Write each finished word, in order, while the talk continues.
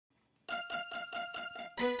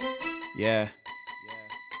Yeah.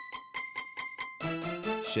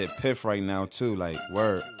 Shit, piff right now too, like,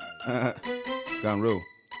 word. Gunru.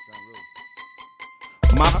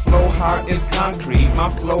 My flow heart is concrete, my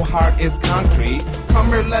flow heart is concrete. Come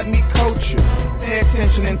here, let me coach you. Pay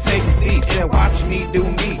attention and take a seat. Yeah, watch me do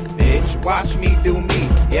me, bitch. Watch me do me.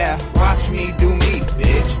 Yeah, watch me do me,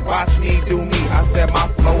 bitch. Watch me do me. I said my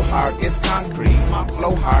flow heart is concrete, my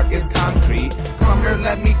flow heart is concrete. Come here,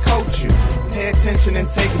 let me coach you. Pay attention and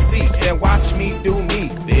take a seat. Yeah, watch me do me,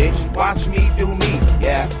 bitch. Watch me do me.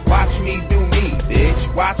 Yeah, watch me do me,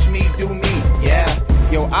 bitch. Watch me do me. Yeah.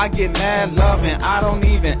 Yo, I get mad love and I don't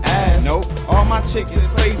even ask. Nope. All my chicks is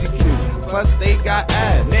crazy cute. Plus they got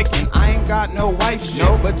ass. Nick and I ain't got no wife shit.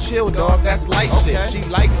 Nope. But chill dog, that's light shit. She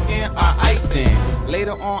like skin, I then.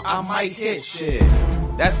 Later on I might hit shit.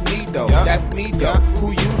 That's me though, that's me though.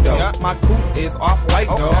 Who you though? My coupe is off-white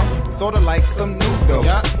dog. Sorta like some new though.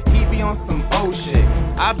 He be on some old shit.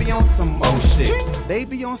 I be on some mo shit. They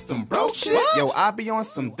be on some bro shit. Yo, I be on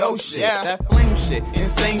some dope shit. That flame shit,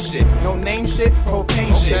 insane shit. No name shit,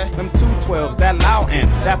 cocaine shit. Them 212s, that loud end,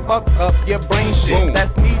 that fuck up your brain shit. Boom.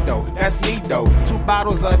 That's me though, that's me though. 2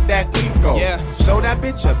 bottles of that Clico. Show that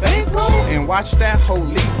bitch a bankroll and watch that hoe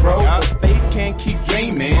leak, bro. But they can't keep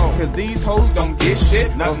dreaming, cause these hoes don't get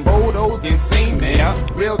shit. Nothing photos insane,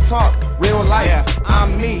 man. Real talk, real life.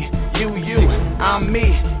 I'm me, you. I'm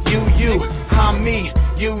me, you. I'm me,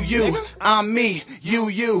 you. I'm me,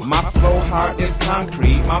 you. My flow heart is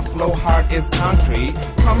concrete, my flow heart is concrete.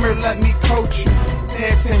 Come here, let me coach you. Pay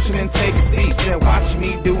attention and take a seat. Yeah, watch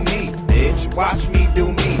me do me, bitch. Watch me do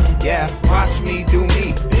me. Yeah, watch me do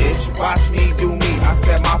me, bitch. Watch me do me. I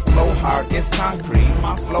said my flow heart is concrete,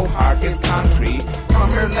 my flow heart is concrete.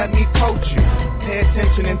 Come here, let me coach you. Pay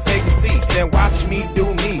attention and take a seat. Yeah, watch me do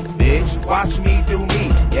me, bitch. Watch me do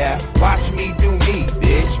me. Yeah, watch me do me,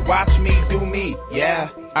 bitch. Watch me do me. Yeah.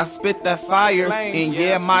 I spit that fire, and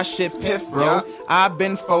yeah, my shit piff, bro. I've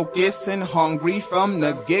been focused and hungry from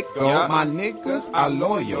the get-go. My niggas are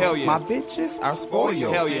loyal, my bitches are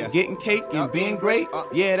spoiled. Getting cake and being great,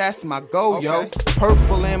 yeah, that's my goal, yo.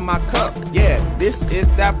 Purple in my cup, yeah, this is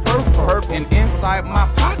that purple. And inside my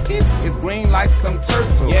pockets is green like some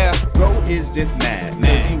turtle. Yeah, bro is just mad,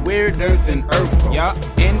 cause he weirder than Urkel.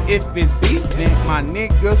 And if it's beefing, my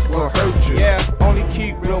niggas will hurt you. Yeah, only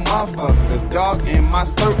keep real motherfuckers, dog, in my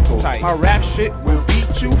circle. My rap shit will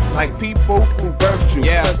beat you like people who birthed you.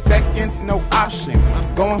 For seconds, no option.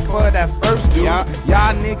 I'm going for that first dude. Y'all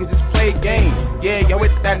niggas just play games. Yeah, yo,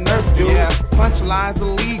 with that nerf dude. Punchlines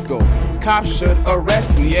illegal. Cops should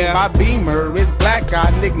arrest me. My Beamer is black. I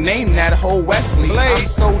nicknamed that whole Wesley. I'm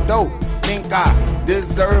so dope. Think I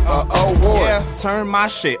deserve a award. Turn my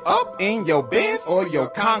shit up in your Benz or your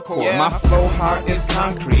Concorde. My flow heart is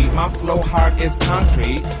concrete. My flow heart is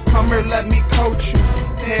concrete. Come here, let me coach you.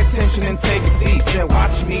 Pay attention and take a seat. Yeah,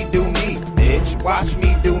 watch me do me, bitch. Watch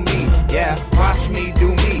me do me. Yeah, watch me do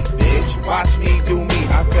me, bitch. Watch me do me.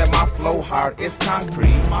 I said my flow heart is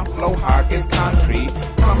concrete. My flow heart is concrete.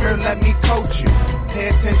 Come here, let me coach you. Pay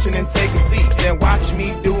attention and take a seat. Yeah, watch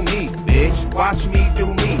me do me, bitch. Watch me do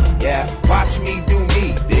me. Yeah, watch me do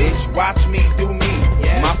me, bitch. Watch me do me.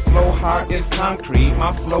 Yeah. My flow heart is concrete.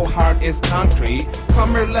 My flow heart is concrete.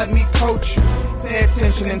 Come here, let me coach you. Pay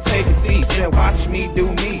attention and take a seat. Yeah, watch me do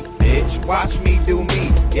me, bitch. Watch me do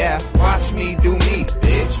me. Yeah, watch me do me,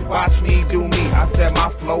 bitch. Watch me do me. I said my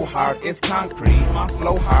flow heart is concrete. My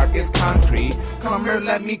flow heart is concrete. Come here,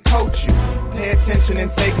 let me coach you. Pay attention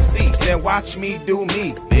and take a seat. Yeah, watch me do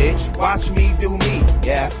me, bitch. Watch me do me.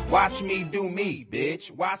 Yeah, watch me do me,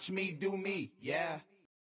 bitch. Watch me do me. Yeah.